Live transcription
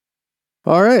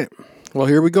All right. Well,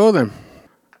 here we go then.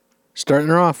 Starting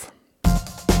her off.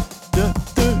 Here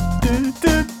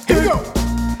we go.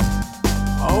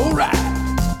 All right.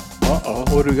 Uh-oh.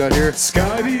 What do we got here?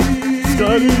 Scotty.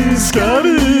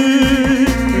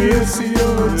 S-C-O-T-T-Y.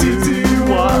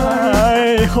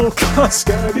 Oh, God.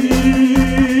 Scotty.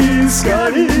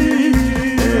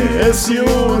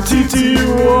 S-C-O-T-T-Y.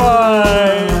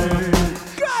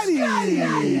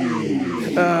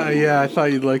 Yeah, I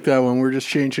thought you'd like that one. We're just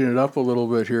changing it up a little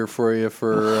bit here for you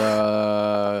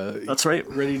That's right.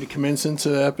 ready to commence into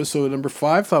episode number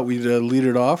 5. Thought we'd lead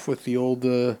it off with the old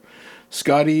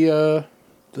Scotty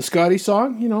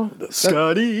song, you know.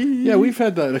 Scotty. Yeah, we've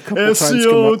had that a couple times come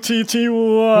up.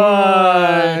 S-C-O-T-T-Y.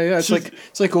 Yeah,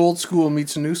 it's like old school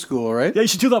meets new school, right? Yeah, you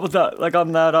should do that with that, like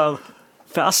on that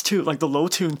fast tune, like the low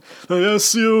tune. Like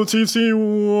S-C-O-T-T-Y.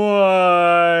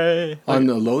 On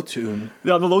the low tune.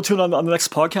 Yeah, on the low tune on the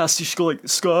next podcast, you should go like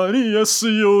Scotty,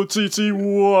 S-C-O-T-T-Y.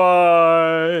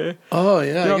 Oh,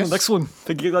 yeah. Yeah, on the next one,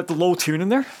 they get like the low tune in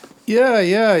there. Yeah.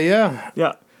 Yeah.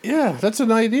 Yeah, that's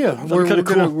an idea. We're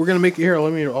gonna make it here.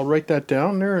 I'll write that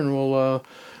down there, and we'll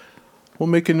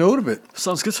make a note of it.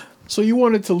 Sounds good. So you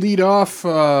wanted to lead off.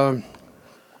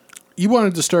 You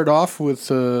wanted to start off with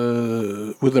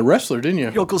a wrestler, didn't you?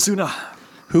 Yokozuna.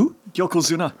 Who?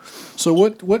 Yokozuna. So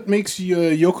what makes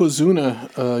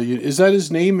Yokozuna? Is that his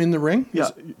name in the ring?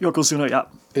 Yeah, Yokozuna. Yeah.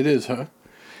 It is, huh?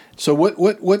 So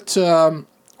what's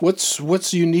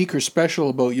unique or special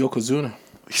about Yokozuna?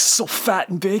 He's so fat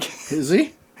and big, Is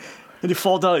he? and he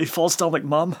falls down like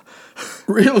mom.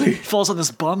 Really? He falls on his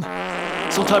bum.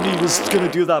 Sometime he was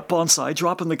gonna do that bonsai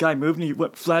drop, and the guy moved, and he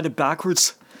landed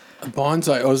backwards. A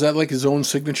bonsai. Oh, is that like his own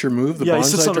signature move? The Yeah, he bonsai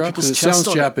sits on drop? people's It chest sounds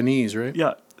on it. Japanese, right?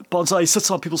 Yeah, bonsai. He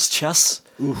sits on people's chests.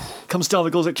 Comes down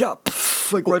and goes like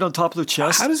like right on top of their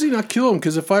chest. How does he not kill him?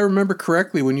 Because if I remember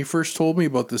correctly, when you first told me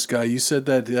about this guy, you said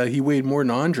that he weighed more than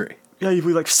Andre. Yeah, he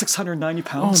weighed like 690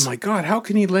 pounds. Oh my God! How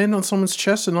can he land on someone's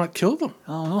chest and not kill them?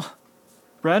 I don't know.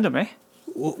 Random, eh?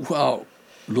 Well,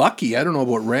 lucky. I don't know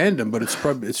about random, but it's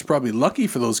probably lucky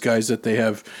for those guys that they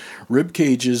have rib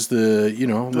cages that are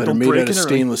don't made break out of it or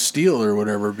stainless steel or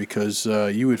whatever. Because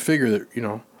you would figure that a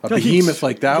Yeah, behemoth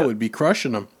like that yeah. would be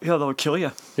crushing them. Yeah, that would kill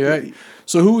you. Yeah.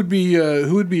 So who would be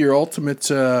your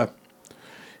ultimate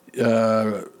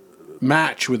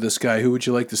match with this guy? Who would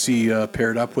you like to see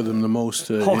paired up with him the most?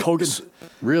 Hulk Hogan.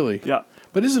 Really? Yeah.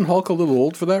 But isn't Hulk a little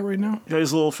old for that right now? Yeah,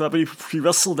 he's a little fat, but he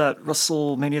wrestled at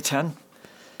WrestleMania 10.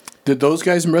 Did those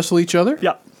guys wrestle each other?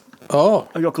 Yeah. Oh.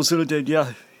 Yokozuna did,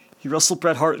 yeah. He wrestled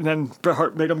Bret Hart, and then Bret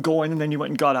Hart made him go in, and then he went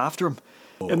and got after him.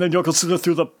 And then Yokozuna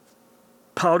threw the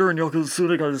powder, and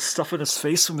Yokozuna got his stuff in his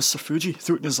face from Mr. Fuji,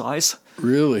 threw it in his eyes.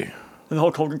 Really? And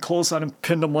Hulk Hogan closed on him,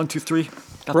 pinned him 1, 2, 3.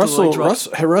 Got the leg drop.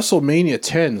 WrestleMania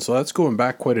 10, so that's going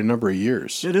back quite a number of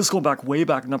years. It is going back way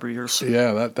back a number of years.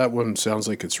 Yeah, that one sounds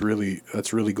like that's really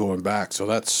going back. So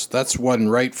that's one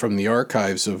right from the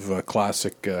archives of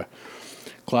classic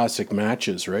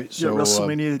matches, right? So, Yeah,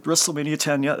 WrestleMania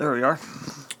 10, yeah, there we are.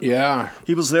 Yeah.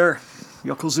 He was there,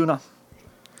 Yokozuna.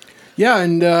 Yeah,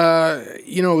 and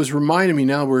it was reminding me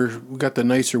now we got the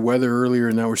nicer weather earlier,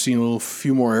 and now we're seeing a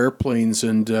few more airplanes,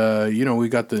 and we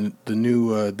got the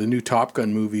new Top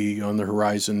Gun movie on the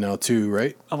horizon now too,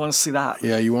 right? I want to see that.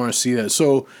 Yeah, you want to see that.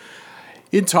 So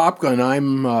in Top Gun,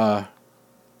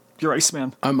 You're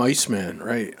Iceman. I'm Iceman,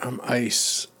 right? I'm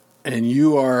Ice, and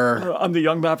you are I'm the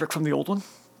young Maverick from the old one.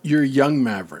 you're young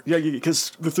Maverick. Yeah,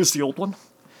 because Luther's the old one.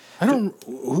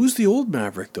 Who's the old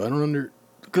Maverick though? I don't under.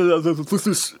 Because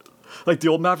Luther's like the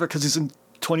old Maverick because he's in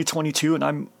 2022, and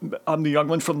I'm the young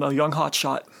one from the young hot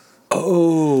shot.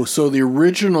 Oh, so the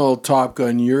original Top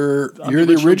Gun, you're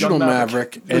the original young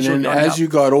Maverick, and Original then young as you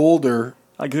got older,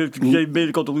 I made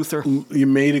it go to Luther. you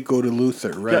made it go to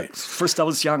Luther, right? Yeah, first I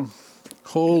was young.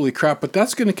 Holy crap! But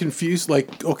that's going to confuse.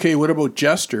 Like, okay, what about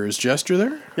Jester? Is Jester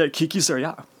there? Yeah, Kiki's there.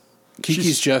 Yeah,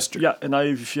 Kiki's Jester. Yeah,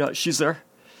 and she's there.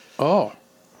 Oh,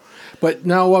 but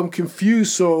now I'm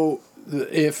confused. So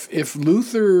if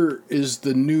Luther is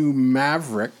the new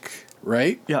Maverick,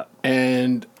 right? Yeah.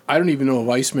 And I don't even know if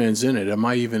Iceman's in it. Am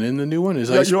I even in the new one?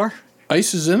 Yeah, you are.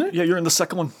 Ice is in it? Yeah, you're in the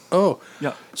second one. Oh.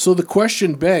 Yeah. So the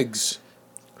question begs,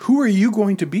 who are you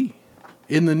going to be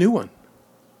in the new one?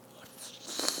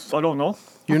 I don't know.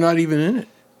 You're not even in it.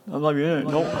 I'm not even in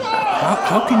it. No.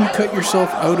 How can you cut yourself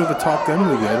out of a Top Gun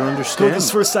movie? I don't understand. Because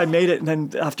first I made it, and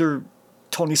then after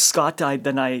Tony Scott died,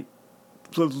 then I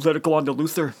let it go on to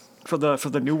Luther for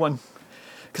the new one.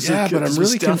 Yeah, but I'm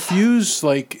really confused.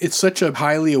 Like, it's such a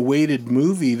highly awaited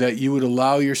movie that you would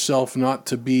allow yourself not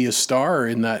to be a star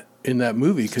in that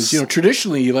movie, because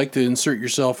traditionally you like to insert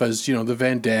yourself as the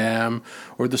Van Damme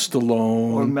or the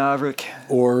Stallone Or Maverick.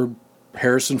 or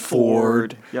Harrison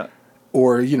Ford. Yeah.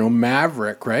 Or,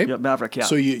 Maverick, right? Yeah, Maverick, yeah.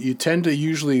 So you tend to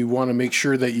usually want to make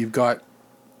sure that you've got,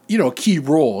 a key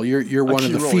role. You're one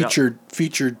of the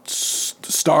featured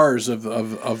stars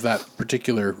of that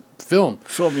particular film.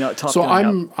 Top so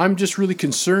Gun, I'm just really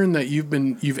concerned that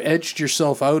you've edged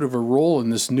yourself out of a role in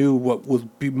this new, what will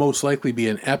be most likely be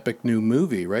an epic new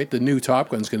movie, right? The new Top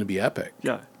Gun's going to be epic.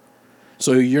 Yeah.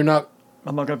 So you're not.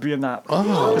 I'm not going to be in that.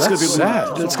 Oh, it's that's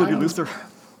sad. It's going to be Luther.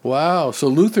 Wow. So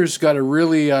Luther's got a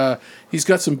really, he's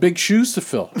got some big shoes to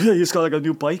fill. Yeah, he's got like a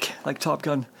new bike, like Top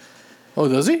Gun. Oh,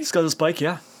 does he? He's got his bike,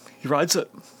 yeah. He rides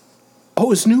it.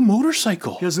 Oh, his new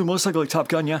motorcycle. He has a new motorcycle like Top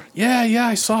Gun, yeah. Yeah,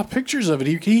 I saw pictures of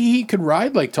it. He could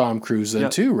ride like Tom Cruise then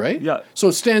too, right? Yeah. So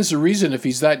it stands to reason if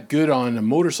he's that good on a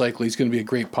motorcycle, he's going to be a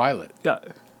great pilot. Yeah.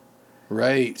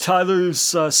 Right. Tyler's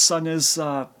son is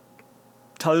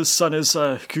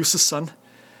Goose's son.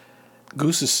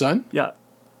 Goose's son? Yeah.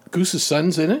 Goose's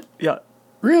son's in it? Yeah.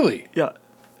 Really? Yeah.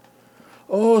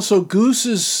 Oh, so Goose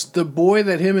is the boy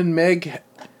that him and Meg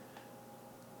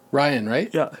Ryan, right?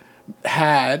 Yeah.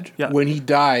 Had when he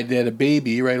died. They had a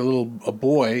baby, right? A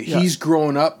boy. Yeah. He's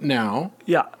grown up now.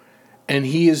 Yeah. And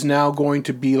he is now going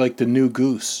to be like the new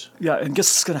Goose. Yeah, and guess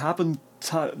what's going to happen?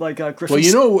 Griffin.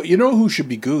 Well, you know who should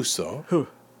be Goose though. Who?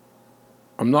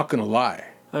 I'm not going to lie.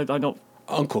 I don't.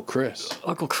 Uncle Chris.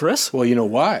 Uncle Chris? Well, you know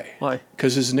why? Why?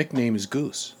 Because his nickname is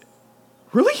Goose.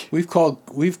 Really? We've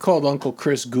called Uncle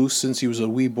Chris Goose since he was a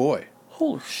wee boy.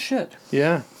 Holy shit!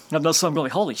 Yeah. And that's I'm going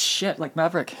like, holy shit, like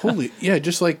Maverick. Yeah,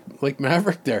 just like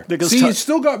Maverick there. Because see, you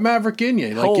still got Maverick in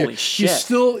you. Like holy shit!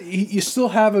 You still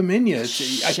have him in you.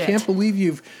 I can't believe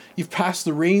you've passed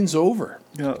the reins over.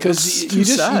 Because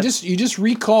you just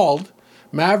recalled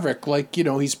Maverick, like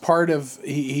he's part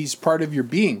of your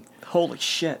being. Holy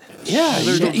shit! Yeah,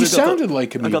 he sounded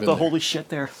like him. I got the holy shit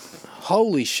there.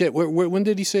 Holy shit! When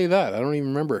did he say that? I don't even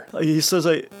remember. He says,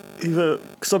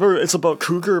 because I remember it's about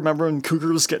Cougar. Remember when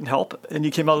Cougar was getting help, and he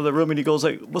came out of the room, and he goes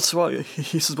like, "What's wrong?"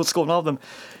 He says, "What's going on with them?"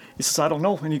 He says, "I don't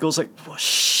know," and he goes like, well,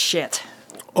 "Shit."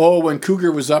 Oh, when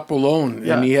Cougar was up alone,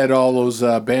 and he had all those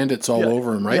bandits all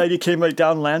over him, right? Yeah, he came right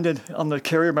down, landed on the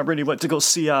carrier. Remember, and he went to go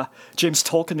see James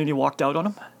Tolkien, and he walked out on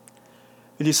him.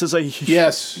 And he says,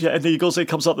 yes. Yeah, and then he goes, he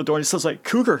comes out the door, and he says, like,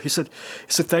 Cougar. He said,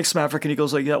 thanks, Maverick. And he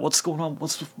goes, like, yeah, what's going on?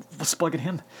 What's bugging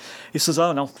him? He says,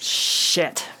 I don't know.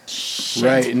 Shit.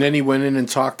 Right, and then he went in and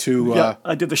talked to.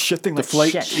 I did the shit thing. The like,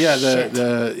 flight. Shit. Yeah,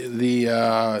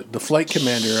 the flight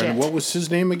commander. Shit. And what was his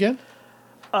name again?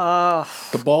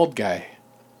 The bald guy.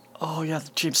 Oh yeah,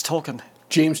 James Tolkien.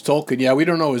 James Tolkien. Yeah, we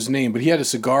don't know his name, but he had a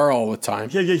cigar all the time.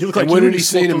 Yeah, he looked like. And what did he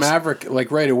say to Maverick? Like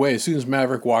right away, as soon as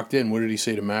Maverick walked in, what did he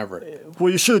say to Maverick?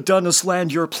 What you should have done is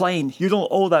land your plane. You don't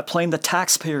owe that plane. The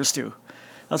taxpayers do.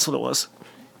 That's what it was.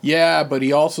 Yeah, but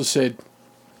he also said,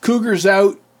 "Cougar's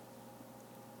out."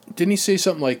 Didn't he say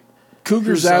something like,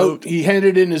 "Cougar's out"? He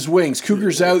handed in his wings.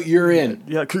 "Cougar's out. You're in."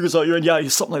 Yeah, Cougar's out. You're in. Yeah,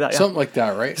 something like that. Yeah. Something like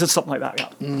that, right? He said something like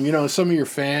that. Yeah. Some of your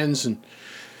fans and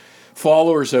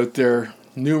followers out there,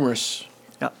 numerous.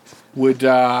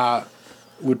 Yeah.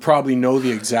 Would probably know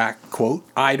the exact quote.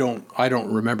 I don't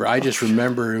remember. I just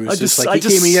remember it was he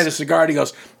came and he had a cigar and he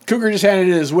goes, Cougar just handed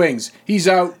in his wings. He's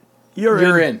out.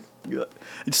 You're in.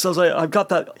 It says I've got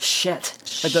that shit.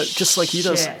 Just like he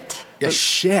does. Yeah,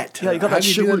 shit. Yeah, you got How that do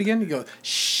you shit do that again? You go,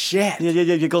 shit. Yeah.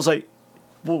 He goes like,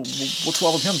 well, what's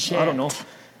wrong with him? Shit. I don't know.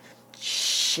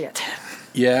 Shit.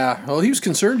 Yeah, well, he was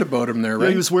concerned about him there, right?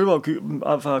 Yeah, he was worried about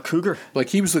Cougar. Like,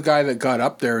 he was the guy that got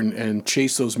up there and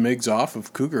chased those MiGs off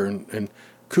of Cougar. And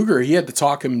Cougar, he had to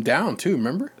talk him down, too,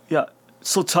 remember? Yeah.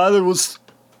 So Tyler was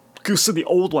Goose in the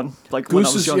old one. Like Goose when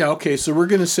I was young. Yeah, okay, so we're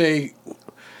going to say...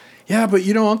 Yeah, but,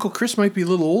 Uncle Chris might be a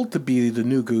little old to be the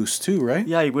new Goose, too, right?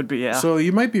 Yeah, he would be, yeah. So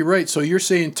you might be right. So you're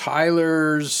saying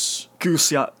Tyler's...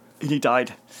 Goose, yeah. And he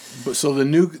died. But so the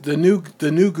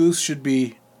new Goose should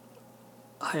be...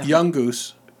 Young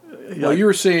Goose. Yeah. Well, you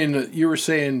were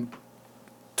saying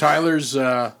Tyler's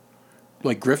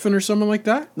like Griffin or something like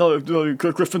that? No,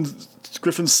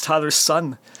 Griffin's Tyler's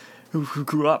son, who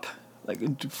grew up like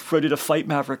ready to fight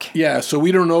Maverick. Yeah, so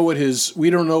we don't know what his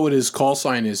call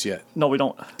sign is yet. No, we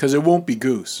don't. Because it won't be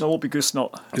Goose. No, it won't be Goose. No.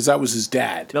 Because that was his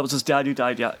dad. That was his dad who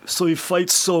died. Yeah. So he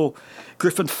fights. So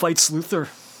Griffin fights Luther.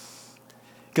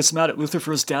 Gets mad at Luther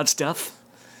for his dad's death.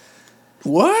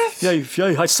 What? Yeah,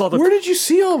 I saw the. Where did you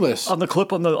see all this? On the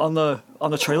clip on the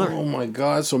trailer. Oh my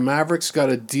God! So Maverick's got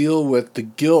to deal with the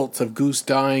guilt of Goose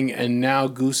dying, and now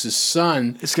Goose's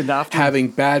son is getting after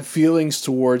having bad feelings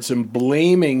towards him,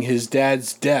 blaming his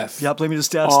dad's death. Yeah, blaming his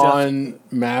dad's death on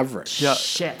Maverick. Yeah.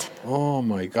 Shit. Oh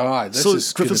my God! This so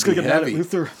is Griffin's going to get mad at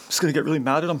Luther. He's going to get really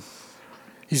mad at him.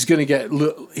 He's going to get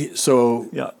so.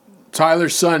 Yeah.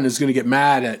 Tyler's son is going to get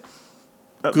mad at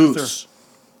At Goose.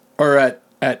 Or at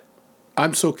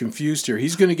I'm so confused here.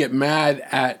 He's going to get mad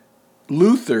at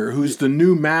Luther, who's the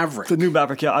new Maverick. The new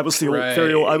Maverick, yeah. I was the old,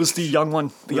 very old. I was the young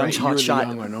one, the young You're hot shot. the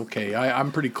young one. Okay,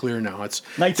 I'm pretty clear now. It's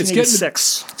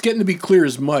 1986. It's getting to be clear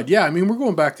as mud. Yeah, I mean we're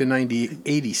going back to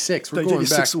 86. We're going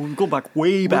back. We're going back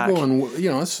way back. We're going.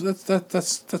 You know,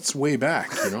 that's way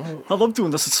back. You know. I love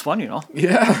doing this. It's fun. You know.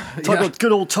 Yeah. Talk about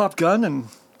good old Top Gun and.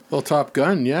 Well, Top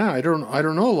Gun. Yeah, I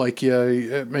don't know. Like,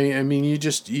 I mean,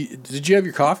 did you have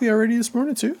your coffee already this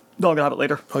morning too? No, I'm gonna have it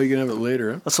later. Oh, you're gonna have it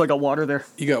later. Huh? That's why I got water there.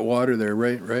 You got water there,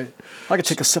 right? I could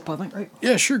take a sip, I think, right?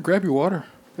 Yeah, sure. Grab your water.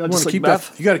 Yeah, You want to keep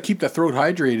that. You got to keep that throat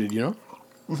hydrated. You know.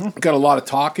 Mm-hmm. Got a lot of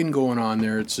talking going on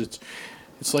there. It's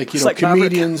like like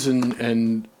comedians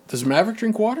and does Maverick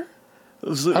drink water? I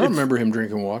don't remember him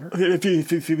drinking water.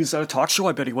 If he was at a talk show,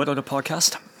 I bet he would on a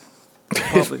podcast.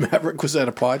 If Maverick was at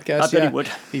a podcast, I bet he would.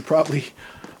 He probably.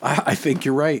 I think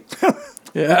you're right.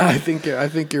 Yeah, I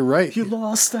think you're right. You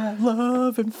lost that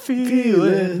love and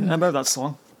feeling. I remember that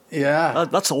song. Yeah,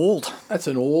 that's old. That's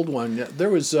an old one. Yeah, there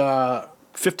was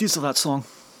 50s of that song.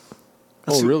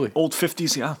 That's really? Old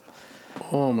 50s, yeah.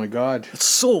 Oh my God, it's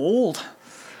so old.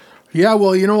 Yeah,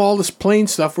 well, you know all this plane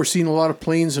stuff. We're seeing a lot of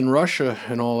planes in Russia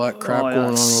and all that crap going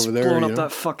on over there. Blowing up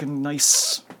that fucking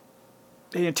nice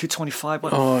AN-225.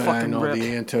 What a fucking I know rip.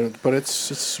 the AN-2, but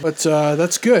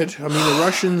that's good. I mean, the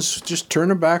Russians just turn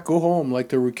them back, go home, like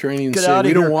the Ukrainians say.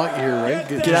 We don't want you here, right?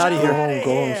 Get out of here.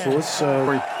 Go home. So let's.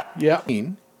 Yeah.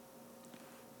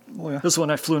 Oh yeah. This one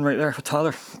I flew in right there with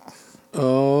Tyler.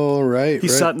 Oh right. He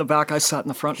sat in the back. I sat in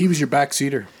the front. He was your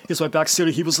backseater. He was my backseater.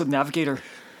 He was the navigator.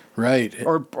 Right.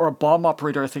 Or a bomb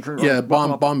operator, I think.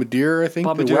 Bombardier, I think.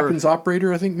 Bombardier. The weapons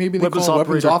operator, I think maybe they call it.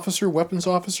 Weapons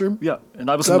officer. Yeah,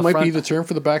 and I was that in the might front. be the term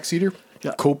for the backseater.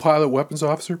 Yeah. Co-pilot weapons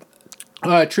officer.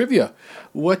 Trivia.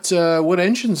 What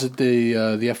engines did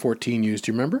the F-14 use?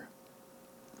 Do you remember?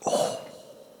 Oh.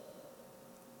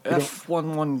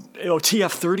 F-11... Oh,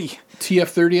 TF-30.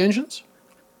 TF-30 engines?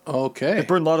 Okay. They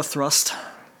burn a lot of thrust.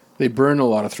 They burn a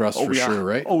lot of thrust sure,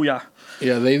 right? Oh, yeah.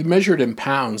 Yeah, they measured in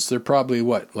pounds. They're probably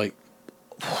what, like...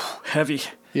 heavy.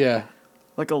 Yeah.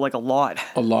 Like a lot.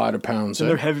 A lot of pounds. And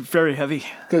they're heavy, very heavy.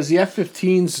 Because the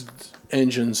F-15's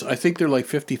engines, I think they're like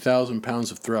 50,000 pounds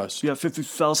of thrust. Yeah,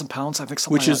 50,000 pounds, I think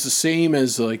something Which is the same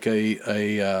as like a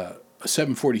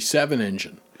 747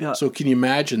 engine. Yeah. So can you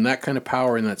imagine that kind of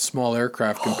power in that small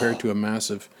aircraft compared to a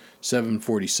massive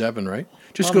 747, right?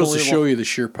 Just goes to show you the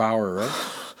sheer power, right?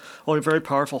 Oh, you're very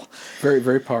powerful. Very,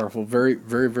 very powerful. Very,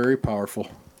 very, very powerful.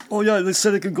 Oh, yeah, they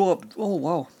said it could go up. Oh,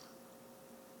 wow.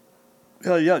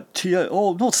 Yeah.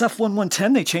 Oh, no, it's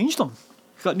F-1110. They changed them.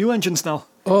 Got new engines now.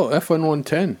 Oh,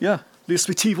 F-1110. Yeah. They used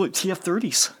to be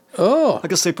TF-30s. Oh. I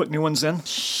guess they put new ones in.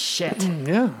 Shit.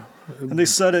 Yeah. And they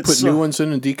said it's... Put new ones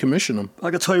in and decommission them. I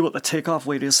can tell you what the takeoff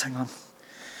weight is. Hang on.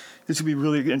 This would be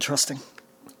really interesting.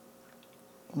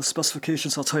 On the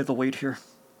specifications, I'll tell you the weight here.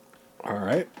 All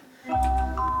right.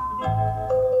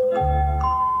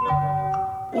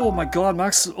 Oh my God,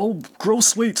 Max! Oh,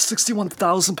 gross weight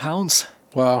 61,000 pounds.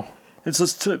 Wow. It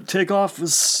says takeoff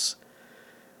is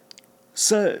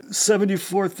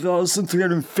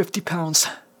 74,350 pounds.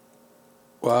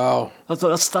 Wow. That's I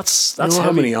don't know heavy.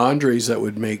 how many Andres that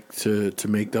would make to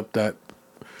make up that.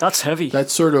 That's heavy.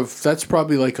 That's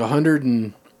probably like 100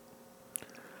 and.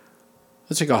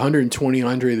 That's like 120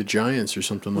 Andre the Giants or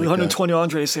something like 120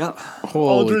 Andres, yeah.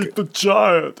 Holy Andre the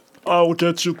Giant. I'll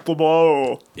get you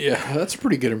tomorrow. Yeah, that's a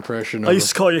pretty good impression. I used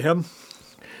to call you him.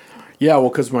 Yeah, well,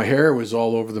 because my hair was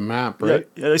all over the map, right?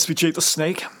 Yeah, I used to be Jake the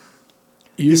Snake.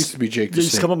 You used to be Jake the You Snake.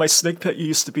 used to come on my snake pit. You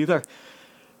used to be there.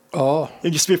 Oh.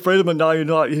 You used to be afraid of him, and now you're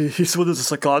not. He said, "What is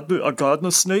this, a gardener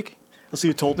snake?" That's what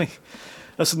you told me.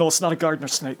 I said, "No, it's not a gardener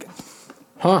snake.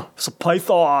 Huh? It's a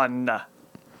python."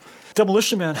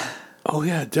 Demolition Man. Oh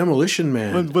yeah, Demolition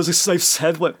Man. When was his knife's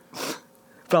head went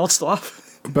bounced off?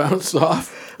 Bounced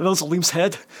off. And that was Aleem's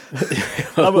head.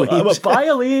 I'm a bye,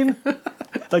 Aleem.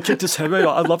 I kicked his head right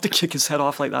off. I'd love to kick his head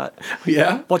off like that.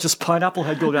 Yeah. Watch his pineapple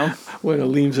head go down. When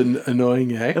Aleem's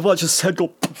annoying, eh? And watch his head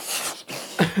go.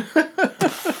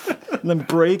 And then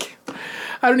break.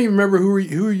 I don't even remember who are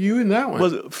you in that one.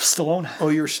 Was it Stallone? Oh,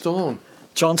 you were Stallone.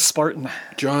 John Spartan.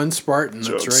 John Spartan.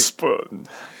 That's right. Spartan.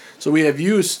 So we have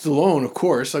you as Stallone, of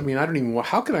course. I mean, I don't even.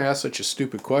 How can I ask such a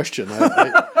stupid question?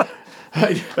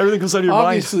 Everything comes out of your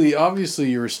mind.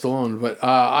 Obviously, you were Stallone, but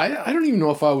I don't even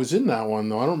know if I was in that one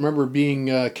though. I don't remember being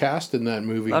cast in that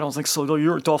movie. I don't think so. No,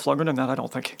 you were Dolph Lundgren in that. I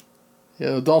don't think.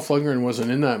 Yeah, Dolph Lundgren wasn't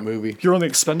in that movie. You're on the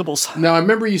Expendables. Now I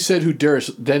remember you said who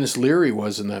Dennis Leary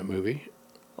was in that movie.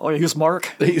 Oh, yeah, he was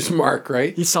Mark. He's Mark,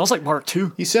 right? He sounds like Mark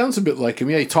too. He sounds a bit like him.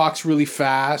 Yeah, he talks really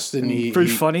fast and very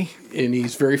funny. And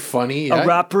he's very funny. Yeah. A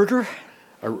rat burger.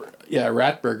 Yeah,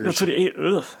 rat burgers. That's what he ate.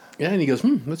 Ugh. Yeah, and he goes,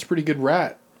 that's a pretty good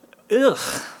rat. Ugh.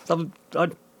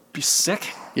 I'd be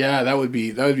sick. Yeah, that would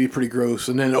be pretty gross.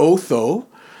 And then Otho,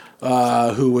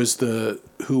 who was the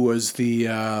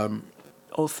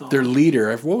Otho. their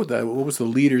leader. What was the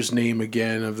leader's name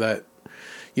again of that?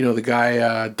 The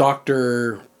guy,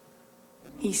 Doctor.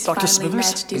 He's Dr. finally Smithers?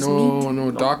 matched his meat.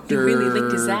 No, Doctor. He really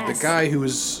licked his ass. The guy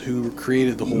who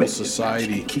created the whole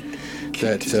society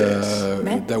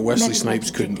that Wesley Snipes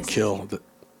couldn't kill.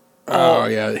 Oh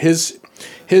yeah, his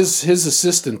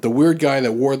assistant, the weird guy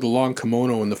that wore the long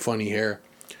kimono and the funny hair.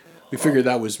 We figured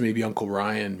that was maybe Uncle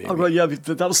Ryan. Maybe. Oh, right, yeah,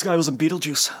 that was the guy who was in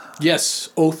Beetlejuice. Yes,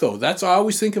 Otho. I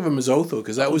always think of him as Otho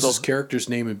because that was his character's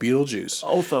name in Beetlejuice.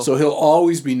 Otho. So he'll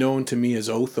always be known to me as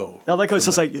Otho. I like how it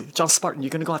says, like, John Spartan, you're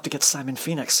going to go have to get Simon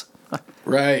Phoenix.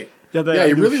 Right. Yeah,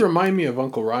 you really remind me of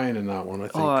Uncle Ryan in that one, I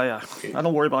think. Oh, yeah. I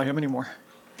don't worry about him anymore.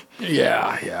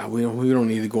 Yeah. We don't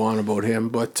need to go on about him.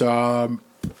 But,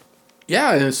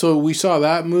 yeah, and so we saw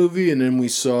that movie, and then we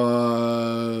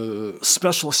saw...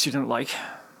 Specialist you didn't like.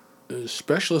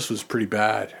 Specialist was pretty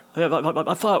bad. Yeah,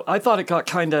 I thought it got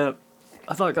kind of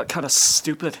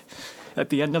stupid at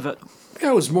the end of it.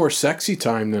 Yeah, it was more sexy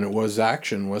time than it was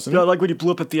action, wasn't it? Yeah, like when he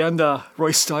blew up at the end,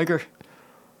 Roy Steiger.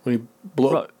 When he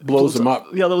blows him up.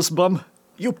 Yeah, that was bum.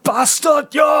 You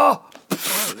bastard, yeah!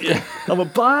 I'm a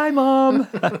bye, Mom.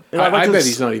 I bet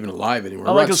he's not even alive anymore.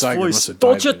 I like his voice.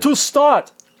 Don't you to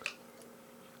start?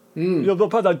 You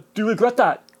do you regret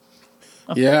that?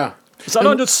 Yeah. Is that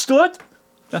understood?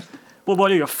 Well,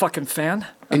 what are you, a fucking fan?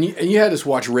 And you had us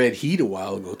watch Red Heat a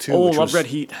while ago, too. Oh, I love Red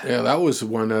Heat. Yeah, that was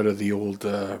one out of the old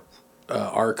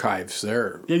archives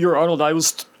there. Yeah, you're Arnold. I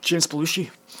was James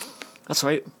Belushi. That's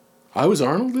right. I was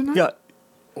Arnold, didn't I? Yeah.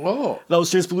 Oh. That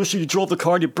was James Belushi. You drove the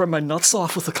car and you burned my nuts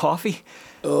off with the coffee.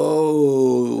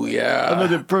 Oh, yeah. And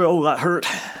then that hurt.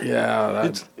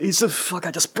 Yeah. He said, fuck,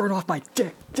 I just burned off my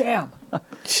dick. Damn.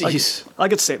 Jeez. I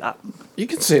could say that. You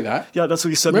can say that. Yeah, that's what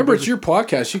he said. Remember, it's your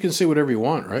podcast. You can say whatever you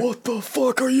want, right? What the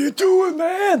fuck are you doing,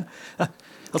 man?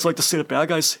 That's like to say to bad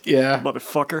guys. Yeah.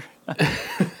 Motherfucker.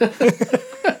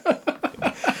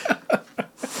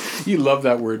 You love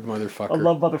that word, motherfucker. I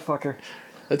love motherfucker.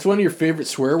 That's one of your favorite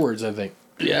swear words, I think.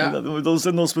 Yeah. Those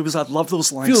in those movies, I love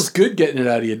those lines. Feels good getting it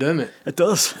out of you, doesn't it? It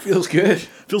does. Feels good.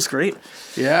 Feels great.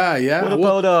 Yeah.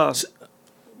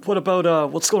 What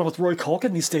about what's going on with Roy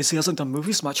Culkin these days? He hasn't done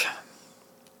movies much.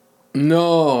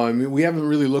 No, I mean, we haven't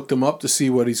really looked him up to see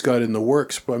what he's got in the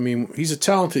works. But I mean, he's a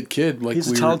talented kid.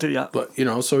 Yeah. But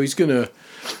so he's gonna.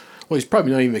 Well, he's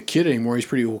probably not even a kid anymore. He's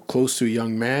pretty close to a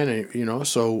young man,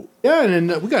 So yeah, and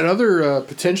then we got other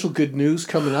potential good news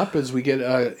coming up as we get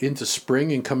into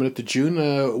spring and coming up to June.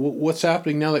 What's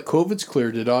happening now that COVID's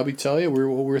cleared? Did Abby tell you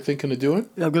what we're thinking of doing?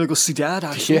 Yeah, I'm gonna go see Dad.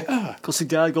 Actually. Yeah, go see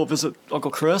Dad. Go visit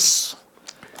Uncle Chris.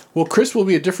 Well, Chris will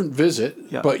be a different visit,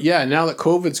 yeah. But yeah, now that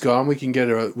COVID's gone, we can get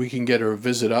a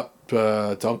visit up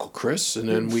to Uncle Chris, and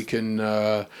then we can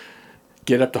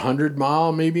get up to 100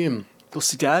 Mile maybe and. Go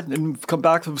see Dad and come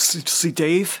back and see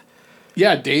Dave.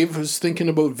 Yeah, Dave was thinking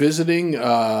about visiting.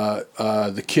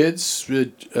 The kids,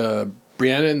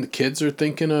 Brianna and the kids are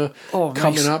thinking of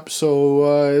coming up.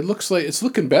 So it looks like it's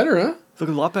looking better, huh?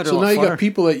 Looking a lot better. So now you got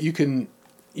people that you can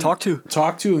talk to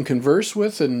and converse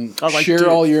with and share Dave.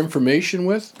 all your information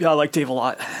with. Yeah, I like Dave a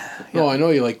lot. Yeah. Oh, I know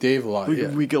you like Dave a lot.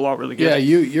 We get along really good. Yeah,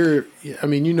 you're. I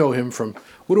mean, you know him from.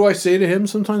 What do I say to him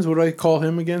sometimes? What do I call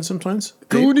him again sometimes?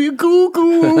 Goonie Goo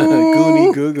Goo.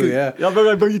 Goonie Goo Goo, yeah. I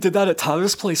remember you did that at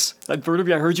Tyler's place. At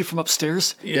Burnaby, I heard you from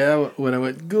upstairs. Yeah, when I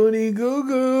went, Goonie Goo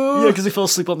Goo. Yeah, because he fell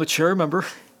asleep on the chair, remember?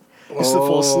 He used to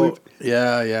fall asleep.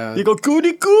 Yeah. You go,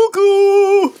 Goonie Goo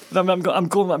Goo. And I'm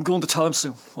going to tell him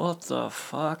soon. What the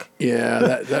fuck?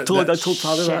 Yeah, I told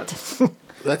Tyler that.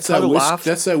 That's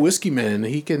that whiskey man.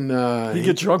 He can... he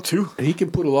get drunk too. He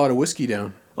can put a lot of whiskey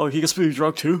down. Oh, he gets pretty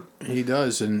drunk too? He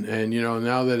does, and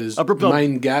now that his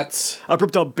mind gets... I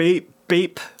ripped out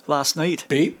Bape last night.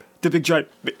 Bape? The big giant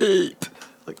Bape.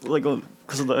 Like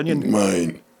because of the onion.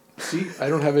 Mine. See, I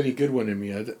don't have any good one in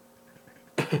me.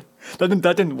 That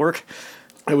didn't work.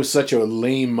 It was such a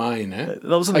lame mine, eh?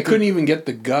 I couldn't even get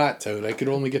the got out. I could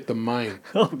only get the mine.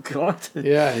 Oh, God.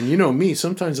 Yeah, and you know me.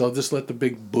 Sometimes I'll just let the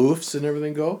big boofs and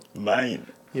everything go. Mine.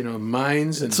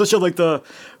 Mines and... It's such a you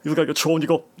look like a troll and you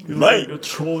go... Mine. Like a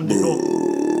troll and you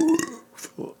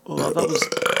go...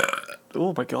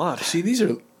 Oh, my God. See, these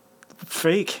are...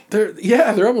 Fake.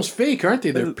 They're almost fake, aren't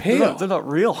they? They're pale. They're not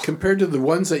real. Compared to the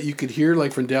ones that you could hear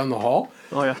from down the hall.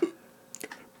 Oh, yeah.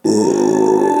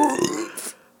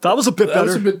 That was a bit better. That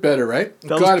was a bit better, right?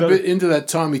 Got a bit into that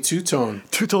Tommy two-tone.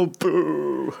 Two-tone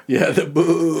boo. Yeah, the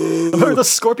boo. Remember the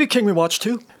Scorpion King we watched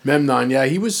too? Memnon, yeah.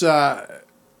 He was...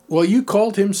 Well, you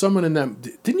called him someone in that.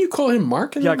 Didn't you call him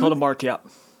Mark? Yeah, I called him Mark, yeah.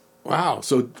 Wow.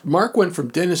 So Mark went from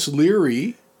Dennis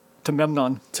Leary To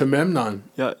Memnon. to Memnon.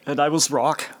 Yeah, and I was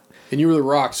Rock. And you were the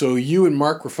Rock. So you and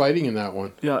Mark were fighting in that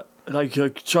one. Yeah, and I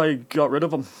got rid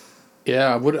of him.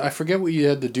 Yeah. I forget what you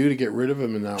had to do to get rid of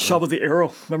him in that Shot one. with the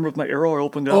arrow. Remember with my arrow, I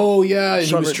opened it. Oh, yeah. And he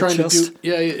Shot was right in trying the to chest. do.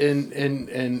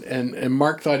 Yeah. And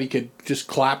Mark thought he could just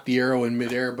clap the arrow in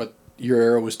midair, but your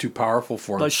arrow was too powerful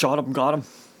for him. I shot him, got him.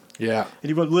 Yeah. And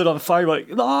he went lit on fire, like,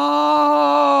 no!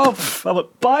 I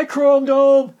went, bye, Chrome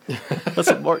Dome! That's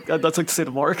what Mark, that's like to say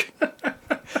to Mark.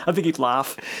 I think he'd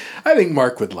laugh. I think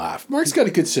Mark would laugh. Mark's got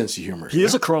a good sense of humor. He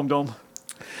is a Chrome Dome.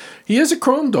 He is a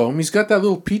chrome dome. He's got that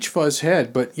little peach fuzz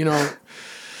head, but you know,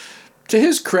 to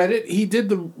his credit, he did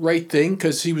the right thing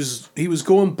because he was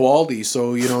going baldy.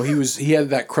 So you know, he had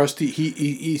that crusty.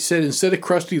 He said instead of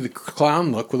Krusty the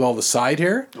Clown look with all the side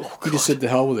hair, he just said to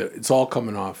hell with it. It's all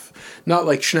coming off. Not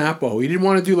like Schnappo. He didn't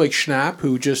want to do like Schnapp,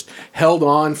 who just held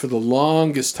on for the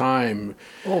longest time.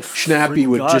 Oh, Schnappy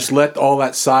would God. just let all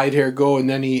that side hair go, and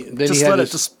then he Just had let it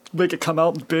this, just make it come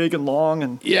out big and long.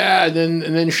 And yeah, and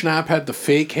then Schnapp had the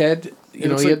fake head. You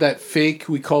know, looks he like- had that fake.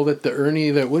 We called it the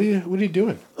Ernie. What are you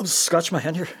doing? I was scratching my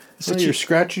hand here. It's Oh, itchy. you're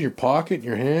scratching your pocket and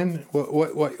your hand.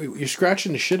 What? You're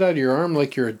scratching the shit out of your arm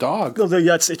like you're a dog. Oh,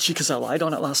 yeah, it's itchy because I lied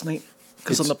on it last night.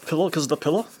 Because of the pillow.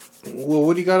 Well,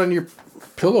 what do you got on your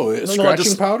pillow? No, I Scratching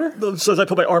just- powder? So I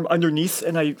put my arm underneath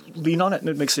and I lean on it and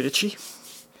it makes it itchy.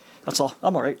 That's all.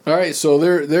 I'm all right. All right, so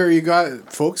there you got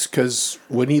it, folks. Because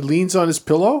when he leans on his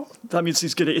pillow, That means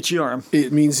he's got an itchy arm.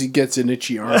 it means he gets an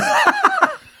itchy arm.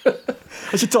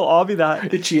 I should tell Abby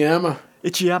that. Itchy ama.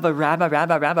 Itchy abba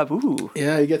rabba boo.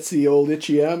 Yeah, he gets the old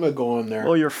itchy ama going there.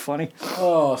 Oh, you're funny.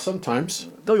 Oh, sometimes.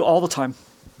 No, all the time.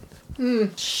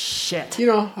 Shit. You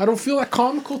know, I don't feel that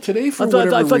comical today for I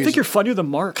whatever reason. think you're funnier than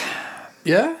Mark.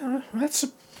 Yeah,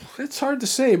 it's hard to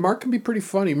say. Mark can be pretty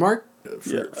funny. Mark,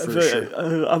 for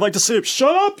sure. I'd like to say,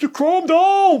 shut up, you Chrome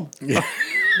Dome. Yeah.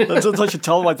 That's what I should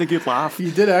tell him. I think he'd laugh. He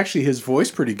did actually his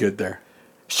voice pretty good there.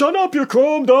 Shut up, you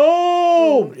Chrome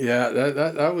Dome. Yeah,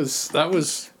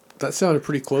 that sounded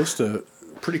pretty close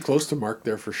to Mark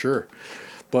there for sure.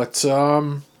 But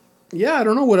yeah, I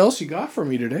don't know what else you got for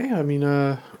me today. I mean,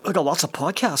 I got lots of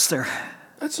podcasts there.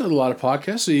 that's a lot of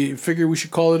podcasts. So you figure we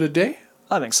should call it a day?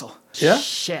 I think so. Yeah.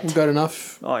 Shit. We got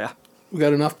enough. Oh, yeah. We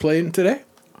got enough playing today. I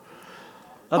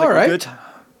think All we're right. good.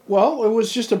 Well, it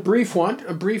was just a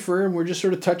briefer, and we're just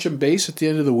sort of touching base at the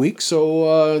end of the week.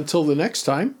 So until the next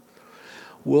time,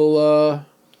 we'll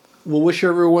wish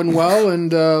everyone well,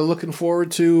 and looking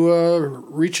forward to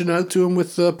reaching out to them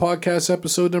with podcast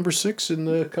episode number 6 in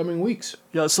the coming weeks.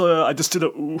 Yeah, so I just did a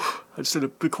ooh. I just did a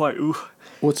big quiet ooh.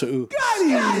 What's a ooh?